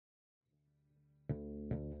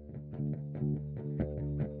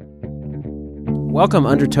Welcome,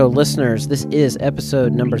 Undertow listeners. This is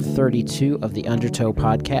episode number 32 of the Undertow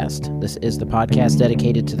podcast. This is the podcast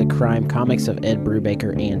dedicated to the crime comics of Ed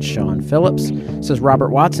Brubaker and Sean Phillips. This is Robert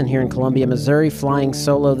Watson here in Columbia, Missouri, flying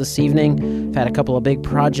solo this evening. I've had a couple of big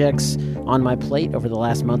projects on my plate over the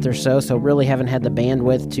last month or so really haven't had the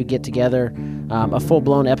bandwidth to get together a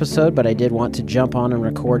full-blown episode, but I did want to jump on and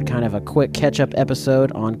record kind of a quick catch-up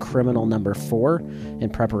episode on Criminal Number 4 in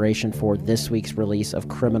preparation for this week's release of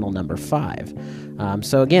Criminal Number 5.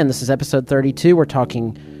 So again, this is episode 32. We're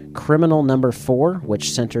talking Criminal Number 4,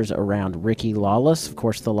 which centers around Ricky Lawless, of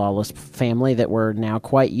course the Lawless family that we're now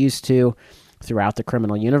quite used to throughout the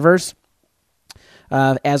criminal universe.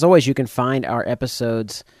 As always, you can find our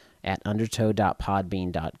episodes at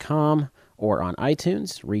undertow.podbean.com or on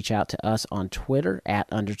iTunes. Reach out to us on Twitter at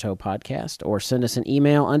Undertow Podcast or send us an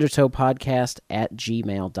email,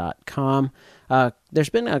 undertowpodcast@gmail.com. There's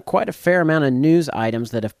been quite a fair amount of news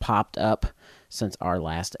items that have popped up since our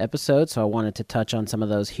last episode, so I wanted to touch on some of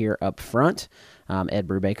those here up front. Ed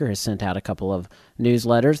Brubaker has sent out a couple of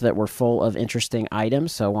newsletters that were full of interesting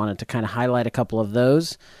items, so I wanted to kind of highlight a couple of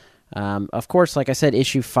those. Of course, like I said,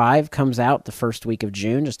 issue 5 comes out the first week of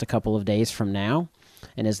June, just a couple of days from now,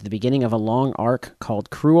 and is the beginning of a long arc called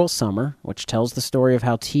Cruel Summer, which tells the story of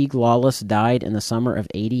how Teague Lawless died in the summer of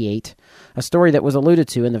 '88, a story that was alluded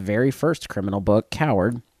to in the very first criminal book,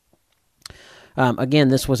 Coward. Again,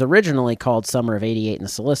 this was originally called Summer of '88 in the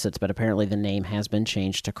Solicits, but apparently the name has been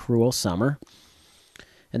changed to Cruel Summer.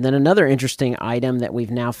 And then another interesting item that we've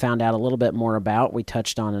now found out a little bit more about, we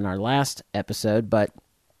touched on in our last episode, but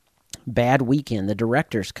Bad Weekend, the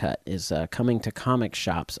director's cut, is coming to comic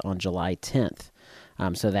shops on July 10th.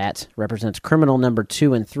 So that represents Criminal Number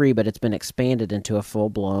 2 and 3, but it's been expanded into a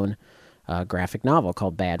full-blown graphic novel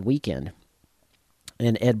called Bad Weekend.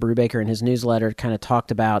 And Ed Brubaker in his newsletter kind of talked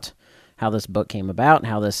about how this book came about and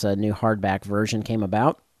how this new hardback version came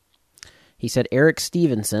about. He said Eric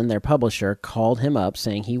Stevenson, their publisher, called him up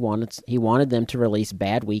saying he wanted them to release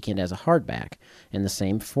Bad Weekend as a hardback in the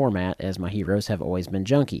same format as My Heroes Have Always Been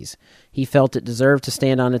Junkies. He felt it deserved to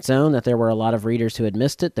stand on its own, that there were a lot of readers who had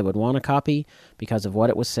missed it that would want a copy because of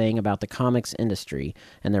what it was saying about the comics industry,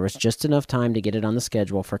 and there was just enough time to get it on the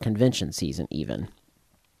schedule for convention season even.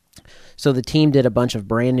 So the team did a bunch of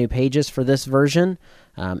brand new pages for this version.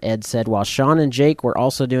 Ed said while Sean and Jake were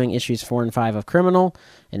also doing issues 4 and 5 of Criminal,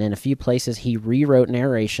 and in a few places he rewrote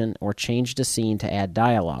narration or changed a scene to add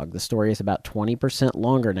dialogue. The story is about 20%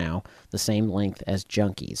 longer now, the same length as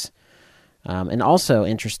Junkies. And also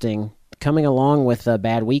interesting, coming along with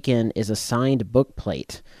Bad Weekend is a signed book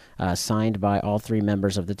plate, signed by all 3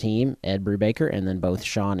 members of the team, Ed Brubaker and then both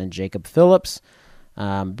Sean and Jacob Phillips.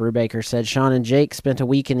 Brubaker said, Sean and Jake spent a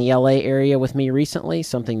week in the LA area with me recently,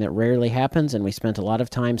 something that rarely happens, and we spent a lot of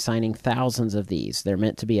time signing thousands of these. They're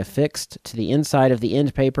meant to be affixed to the inside of the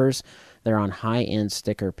end papers. They're on high-end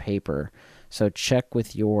sticker paper. So check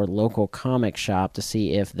with your local comic shop to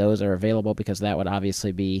see if those are available, because that would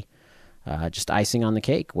obviously be just icing on the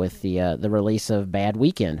cake with the release of Bad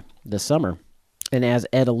Weekend this summer. And as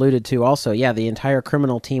Ed alluded to also, the entire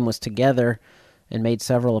Criminal team was together and made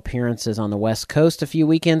several appearances on the West Coast a few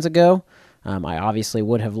weekends ago. I obviously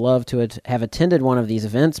would have loved to have attended one of these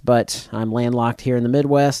events, but I'm landlocked here in the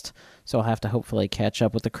Midwest, so I'll have to hopefully catch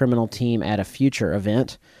up with the Criminal team at a future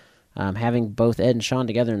event. Having both Ed and Sean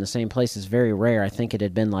together in the same place is very rare. I think it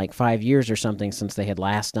had been like 5 years or something since they had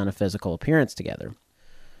last done a physical appearance together.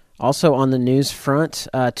 Also on the news front,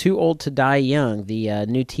 Too Old to Die Young, the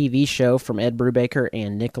new TV show from Ed Brubaker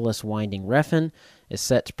and Nicholas Winding Refn, is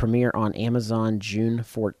set to premiere on Amazon June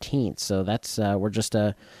 14th. So that's we're just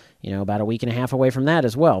about a week and a half away from that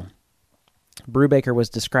as well. Brubaker was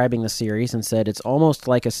describing the series and said it's almost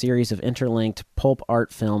like a series of interlinked pulp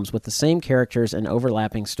art films with the same characters and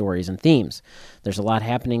overlapping stories and themes. There's a lot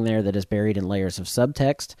happening there that is buried in layers of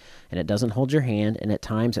subtext, and it doesn't hold your hand, and at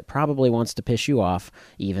times it probably wants to piss you off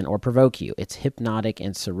even or provoke you. It's hypnotic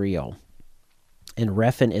and surreal. And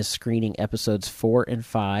Refn is screening episodes 4 and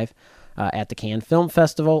 5 at the Cannes Film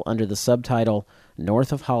Festival under the subtitle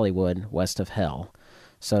North of Hollywood, West of Hell.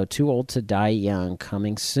 So Too Old to Die Young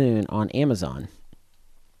coming soon on Amazon.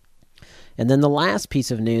 And then the last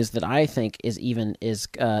piece of news that I think is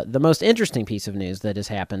the most interesting piece of news that has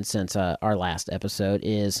happened since our last episode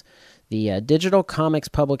is the digital comics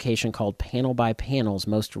publication called Panel by Panel's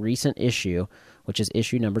most recent issue, which is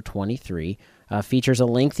issue number 23, features a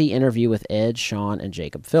lengthy interview with Ed, Sean, and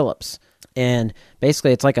Jacob Phillips. And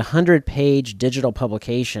basically, it's like a 100-page digital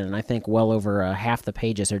publication, and I think well over half the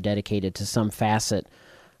pages are dedicated to some facet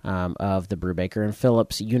of the Brubaker and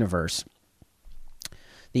Phillips universe.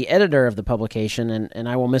 The editor of the publication, and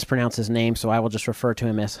I will mispronounce his name, so I will just refer to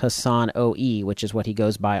him as Hassan OE, which is what he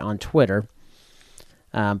goes by on Twitter,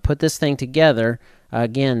 put this thing together.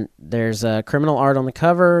 Again, there's criminal art on the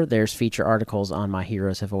cover, there's feature articles on My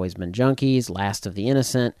Heroes Have Always Been Junkies, Last of the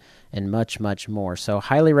Innocent, and much, much more. So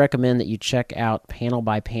highly recommend that you check out Panel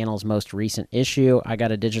by Panel's most recent issue. I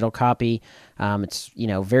got a digital copy. It's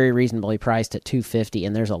very reasonably priced at $250,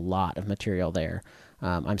 and there's a lot of material there.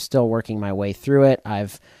 I'm still working my way through it.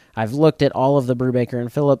 I've looked at all of the Brubaker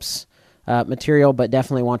and Phillips material, but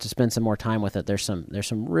definitely want to spend some more time with it. There's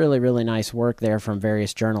some really, really nice work there from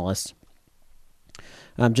various journalists.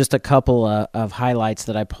 Just a couple of highlights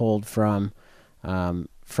that I pulled from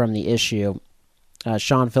the issue.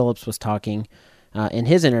 Sean Phillips was talking in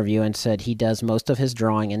his interview and said he does most of his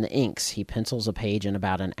drawing in the inks. He pencils a page in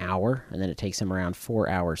about an hour, and then it takes him around 4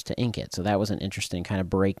 hours to ink it. So that was an interesting kind of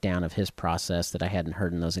breakdown of his process that I hadn't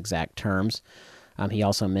heard in those exact terms. He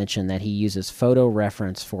also mentioned that he uses photo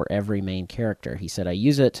reference for every main character. He said, I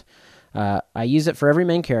use it for every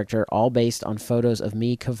main character, all based on photos of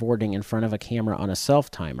me cavorting in front of a camera on a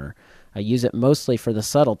self-timer. I use it mostly for the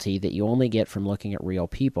subtlety that you only get from looking at real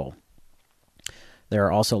people. There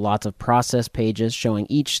are also lots of process pages showing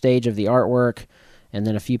each stage of the artwork, and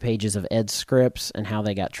then a few pages of Ed's scripts and how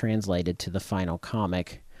they got translated to the final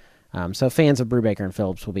comic. So fans of Brubaker and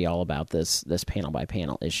Phillips will be all about this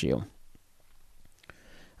panel-by-panel issue.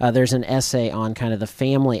 There's an essay on kind of the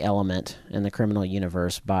family element in the criminal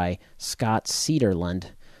universe by Scott Cederland,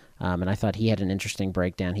 and I thought he had an interesting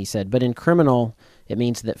breakdown. He said, but in criminal, it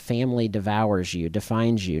means that family devours you,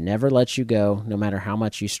 defines you, never lets you go, no matter how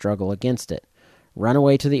much you struggle against it. Run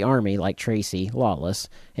away to the army like Tracy, lawless,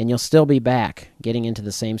 and you'll still be back, getting into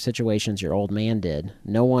the same situations your old man did.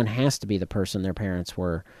 No one has to be the person their parents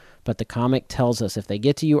were, but the comic tells us if they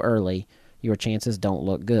get to you early, your chances don't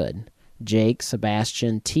look good. Jake,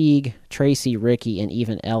 Sebastian, Teague, Tracy, Ricky, and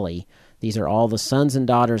even Ellie. These are all the sons and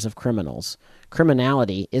daughters of criminals.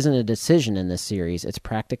 Criminality isn't a decision in this series. It's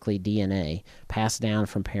practically DNA, passed down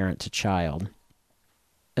from parent to child.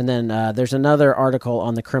 And then there's another article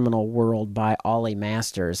on the criminal world by Ollie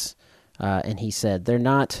Masters, and he said, they're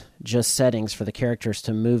not just settings for the characters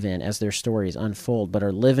to move in as their stories unfold, but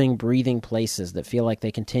are living, breathing places that feel like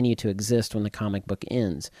they continue to exist when the comic book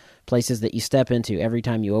ends. Places that you step into every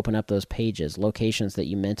time you open up those pages, locations that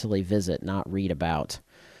you mentally visit, not read about.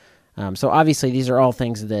 So obviously these are all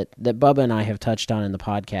things that Bubba and I have touched on in the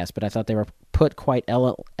podcast, but I thought they were put quite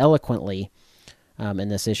eloquently in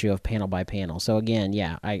this issue of Panel by Panel. So again,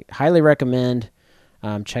 yeah, I highly recommend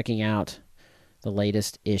checking out the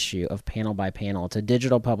latest issue of Panel by Panel. It's a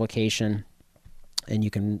digital publication, and you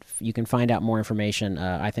can find out more information.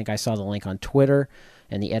 I think I saw the link on Twitter,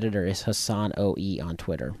 and the editor is Hassan OE on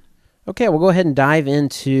Twitter. Okay, we'll go ahead and dive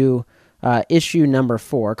into issue number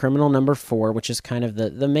 4, Criminal number 4, which is kind of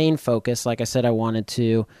the main focus. Like I said, I wanted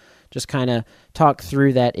to just kind of talk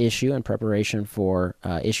through that issue in preparation for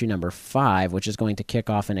issue number 5, which is going to kick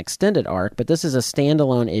off an extended arc. But this is a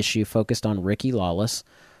standalone issue focused on Ricky Lawless.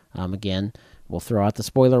 Again, we'll throw out the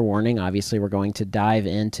spoiler warning. Obviously, we're going to dive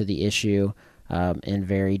into the issue in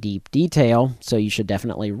very deep detail, so you should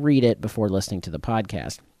definitely read it before listening to the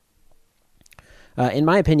podcast. In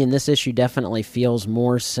my opinion, this issue definitely feels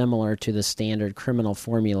more similar to the standard criminal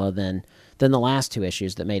formula than the last 2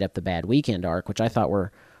 issues that made up the Bad Weekend arc, which I thought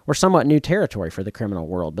were somewhat new territory for the criminal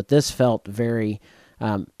world. But this felt very,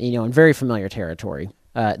 in very familiar territory.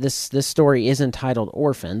 This story is entitled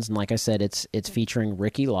Orphans, and like I said, it's featuring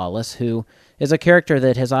Ricky Lawless, who is a character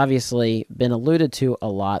that has obviously been alluded to a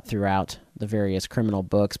lot throughout the various criminal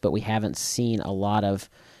books, but we haven't seen a lot of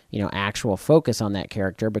actual focus on that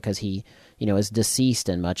character because he is deceased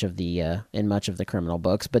in much of the criminal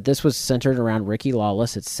books. But this was centered around Ricky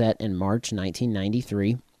Lawless. It's set in March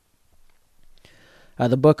 1993.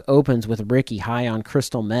 The book opens with Ricky high on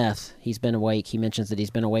crystal meth. He's been awake. He mentions that he's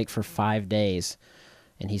been awake for 5 days,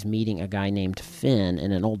 and he's meeting a guy named Finn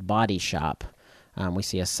in an old body shop. We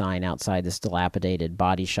see a sign outside this dilapidated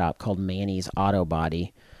body shop called Manny's Auto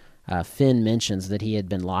Body. Finn mentions that he had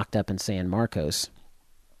been locked up in San Marcos.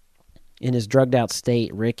 In his drugged-out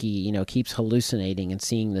state, Ricky, keeps hallucinating and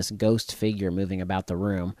seeing this ghost figure moving about the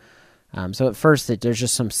room. So at first, there's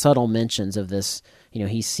just some subtle mentions of this.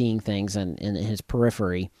 He's seeing things in his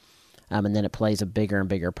periphery, and then it plays a bigger and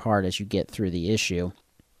bigger part as you get through the issue.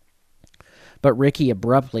 But Ricky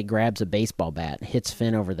abruptly grabs a baseball bat, hits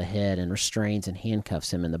Finn over the head, and restrains and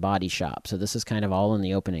handcuffs him in the body shop. So this is kind of all in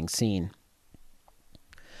the opening scene.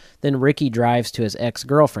 Then Ricky drives to his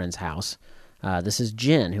ex-girlfriend's house. This is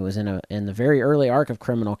Jen, who was in the very early arc of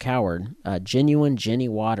Criminal Coward. Genuine Jenny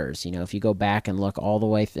Waters. If you go back and look all the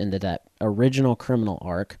way into that original Criminal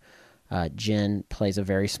arc, Jen plays a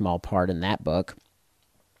very small part in that book.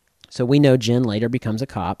 So we know Jen later becomes a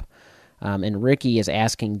cop, and Ricky is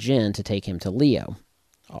asking Jen to take him to Leo.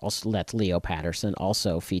 Also, that's Leo Patterson,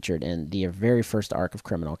 also featured in the very first arc of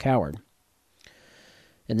Criminal Coward.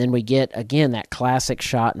 And then we get, again, that classic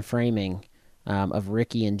shot and framing of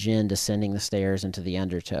Ricky and Jen descending the stairs into the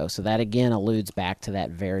undertow. So that, again, alludes back to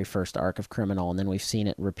that very first arc of Criminal, and then we've seen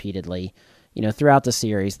it repeatedly throughout the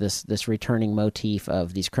series, this returning motif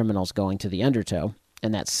of these criminals going to the undertow,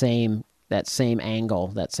 and that same angle,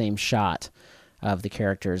 that same shot of the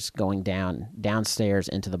characters going downstairs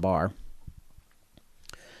into the bar.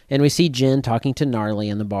 And we see Jen talking to Gnarly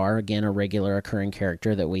in the bar, again, a regular occurring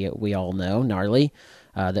character that we all know, Gnarly,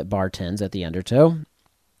 that bartends at the undertow.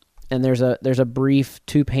 And there's a brief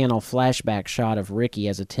 2-panel flashback shot of Ricky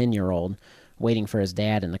as a 10-year-old waiting for his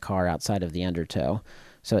dad in the car outside of the undertow.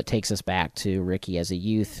 So it takes us back to Ricky as a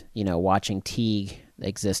youth, watching Teague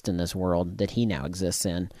exist in this world that he now exists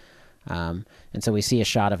in. And so we see a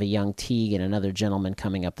shot of a young Teague and another gentleman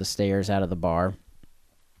coming up the stairs out of the bar.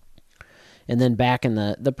 And then back in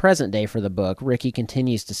the present day for the book, Ricky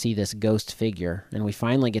continues to see this ghost figure, and we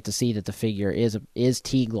finally get to see that the figure is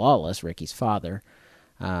Teague Lawless, Ricky's father.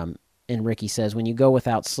 And Ricky says, when you go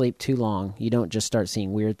without sleep too long, you don't just start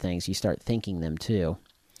seeing weird things, you start thinking them too.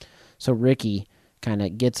 So Ricky kind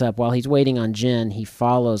of gets up. While he's waiting on Jen, he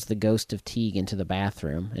follows the ghost of Teague into the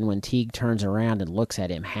bathroom, and when Teague turns around and looks at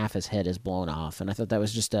him, half his head is blown off. And I thought that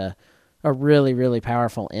was just a really, really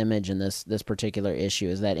powerful image in this particular issue,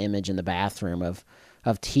 is that image in the bathroom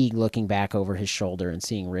of Teague looking back over his shoulder and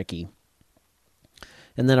seeing Ricky.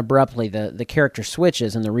 And then abruptly the character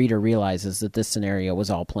switches, and the reader realizes that this scenario was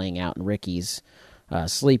all playing out in Ricky's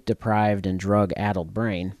sleep-deprived and drug-addled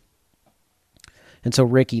brain. And so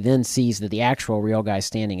Ricky then sees that the actual real guy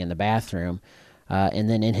standing in the bathroom, and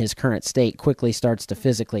then in his current state quickly starts to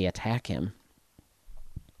physically attack him.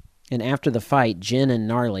 And after the fight, Jen and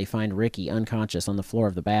Gnarly find Ricky unconscious on the floor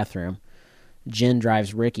of the bathroom. Jen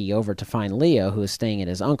drives Ricky over to find Leo, who is staying at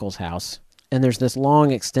his uncle's house. And there's this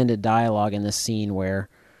long extended dialogue in this scene where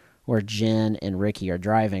Jen and Ricky are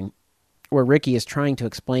driving, where Ricky is trying to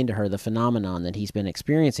explain to her the phenomenon that he's been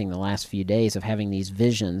experiencing the last few days of having these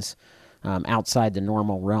visions outside the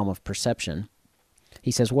normal realm of perception.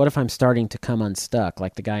 He says, what if I'm starting to come unstuck,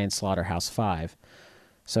 like the guy in Slaughterhouse 5?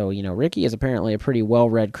 So, Ricky is apparently a pretty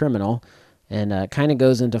well-read criminal, and kind of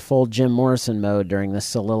goes into full Jim Morrison mode during this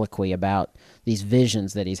soliloquy about these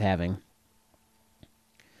visions that he's having.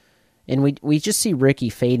 And we just see Ricky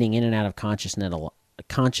fading in and out of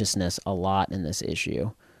consciousness a lot in this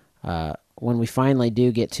issue. When we finally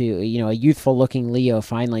do get to, a youthful-looking Leo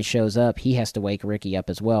finally shows up, he has to wake Ricky up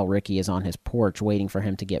as well. Ricky is on his porch waiting for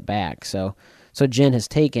him to get back. So Jen has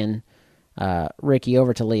taken Ricky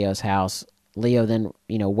over to Leo's house. Leo then,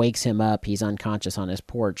 wakes him up. He's unconscious on his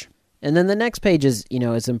porch. And then the next page is,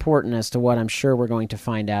 is important as to what I'm sure we're going to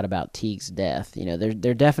find out about Teague's death.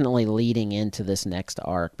 They're definitely leading into this next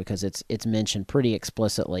arc because it's mentioned pretty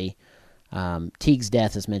explicitly. Teague's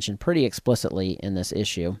death is mentioned pretty explicitly in this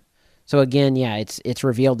issue. So again, yeah, it's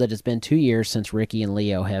revealed that it's been 2 years since Ricky and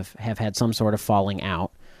Leo have had some sort of falling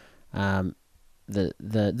out.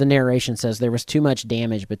 The narration says there was too much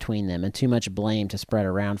damage between them and too much blame to spread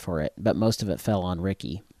around for it, but most of it fell on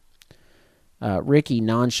Ricky. Ricky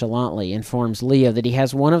nonchalantly informs Leo that he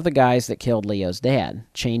has one of the guys that killed Leo's dad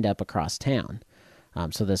chained up across town.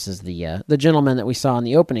 So this is the gentleman that we saw in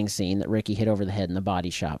the opening scene that Ricky hit over the head in the body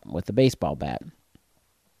shop with the baseball bat.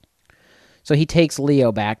 So he takes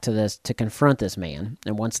Leo back to confront this man,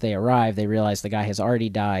 and once they arrive, they realize the guy has already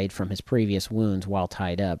died from his previous wounds while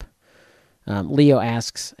tied up. Leo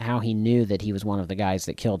asks how he knew that he was one of the guys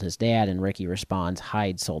that killed his dad, and Ricky responds,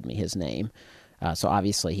 Hyde sold me his name. So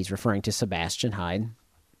obviously he's referring to Sebastian Hyde.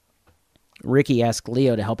 Ricky asks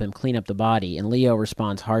Leo to help him clean up the body, and Leo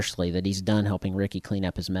responds harshly that he's done helping Ricky clean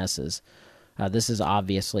up his messes. This is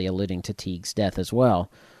obviously alluding to Teague's death as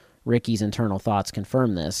well. Ricky's internal thoughts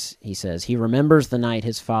confirm this. He says, he remembers the night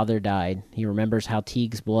his father died. He remembers how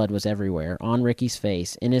Teague's blood was everywhere, on Ricky's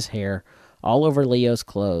face, in his hair, all over Leo's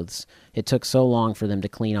clothes. It took so long for them to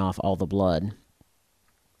clean off all the blood.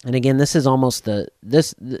 And again, this is almost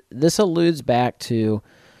this alludes back to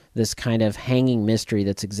this kind of hanging mystery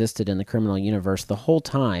that's existed in the criminal universe the whole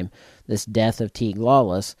time, this death of Teague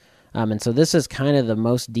Lawless. And so this is kind of the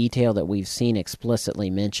most detail that we've seen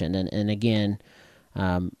explicitly mentioned. And again,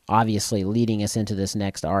 obviously leading us into this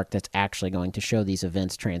next arc that's actually going to show these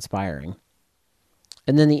events transpiring.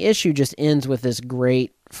 And then the issue just ends with this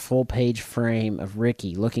great full-page frame of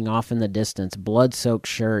Ricky looking off in the distance, blood-soaked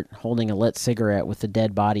shirt, holding a lit cigarette with the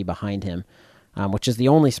dead body behind him, which is the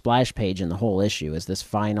only splash page in the whole issue, is this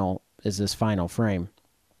final frame.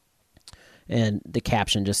 And the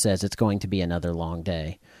caption just says, "It's going to be another long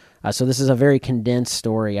day." So this is a very condensed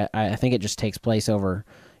story. I think it just takes place over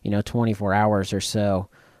 24 hours or so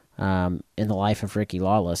in the life of Ricky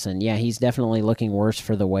Lawless. And yeah, he's definitely looking worse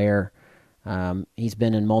for the wear. He's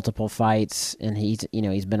been in multiple fights, and he's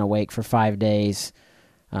been awake for 5 days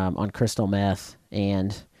on crystal meth,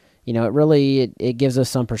 and it gives us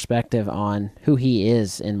some perspective on who he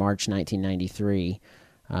is in March 1993,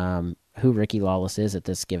 who Ricky Lawless is at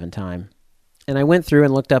this given time. And I went through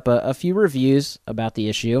and looked up a few reviews about the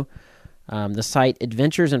issue. The site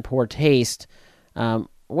Adventures in Poor Taste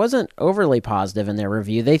wasn't overly positive in their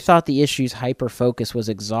review. They thought the issue's hyper-focus was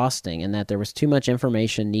exhausting and that there was too much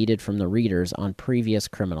information needed from the readers on previous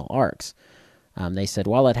criminal arcs. They said,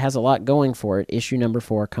 while it has a lot going for it, issue number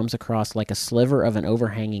 4 comes across like a sliver of an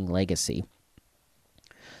overhanging legacy.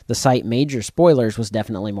 The site Major Spoilers was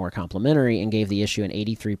definitely more complimentary and gave the issue an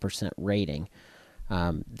 83% rating.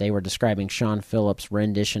 They were describing Sean Phillips'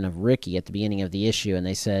 rendition of Ricky at the beginning of the issue, and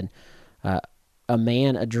they said, a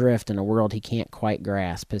man adrift in a world he can't quite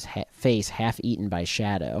grasp, his face half-eaten by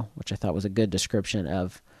shadow, which I thought was a good description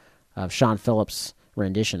of Sean Phillips'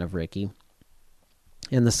 rendition of Ricky.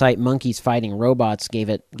 And the site Monkeys Fighting Robots gave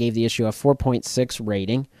the issue a 4.6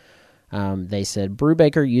 rating. They said,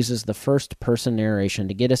 Brubaker uses the first-person narration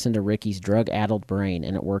to get us into Ricky's drug-addled brain,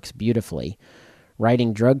 and it works beautifully.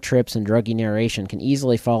 Writing drug trips and druggy narration can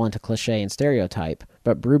easily fall into cliché and stereotype,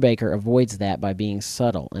 but Brubaker avoids that by being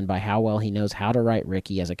subtle and by how well he knows how to write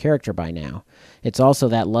Ricky as a character by now. It's also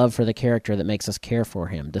that love for the character that makes us care for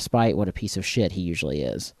him, despite what a piece of shit he usually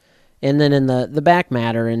is. And then in the back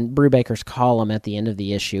matter, in Brubaker's column at the end of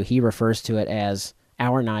the issue, he refers to it as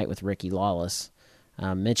Our Night with Ricky Lawless.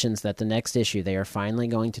 Mentions that the next issue they are finally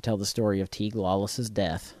going to tell the story of Teague Lawless's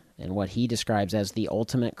death and what he describes as the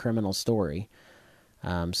ultimate criminal story.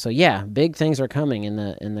 So yeah, big things are coming in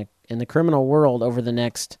the criminal world over the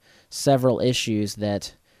next several issues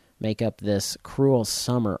that make up this Cruel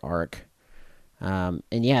Summer arc. And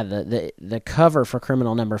yeah, the cover for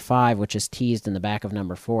Criminal number 5, which is teased in the back of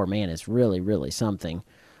number 4, man, is really, really something.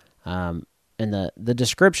 And the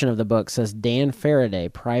description of the book says, Dan Faraday,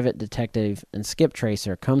 private detective and skip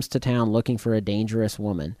tracer, comes to town looking for a dangerous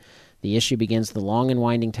woman. The issue begins the long and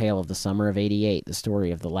winding tale of the summer of '88, the story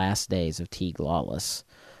of the last days of Teague Lawless.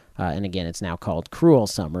 And again, it's now called Cruel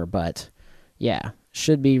Summer, but yeah,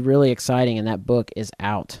 should be really exciting, and that book is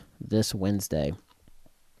out this Wednesday.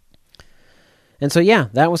 And so yeah,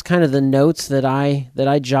 that was kind of the notes that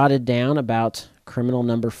I jotted down about Criminal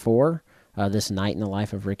number 4, this night in the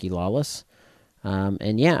life of Ricky Lawless.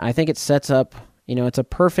 And yeah, I think it sets up, it's a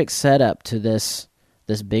perfect setup to this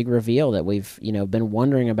big reveal that we've been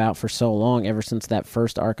wondering about for so long, ever since that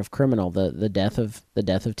first arc of Criminal, the death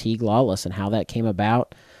of Teague Lawless, and how that came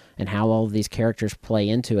about, and how all of these characters play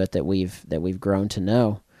into it that we've grown to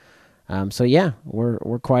know. So yeah,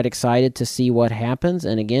 we're quite excited to see what happens,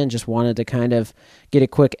 and again, just wanted to kind of get a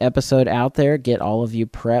quick episode out there, get all of you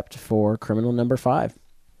prepped for Criminal number 5.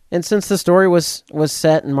 And since the story was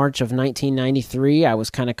set in March of 1993, I was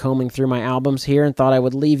kind of combing through my albums here and thought I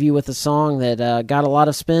would leave you with a song that got a lot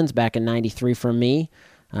of spins back in 93 from me.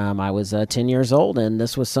 I was 10 years old, and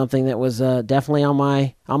this was something that was definitely on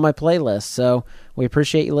my playlist. So we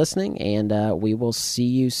appreciate you listening, and we will see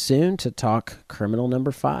you soon to talk Criminal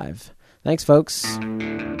number 5. Thanks, folks.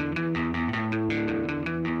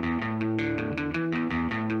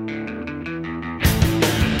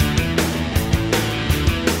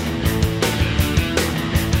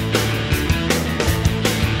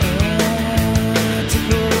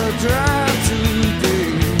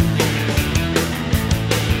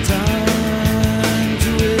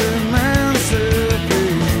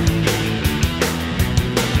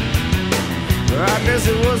 I guess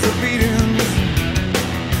it was a beating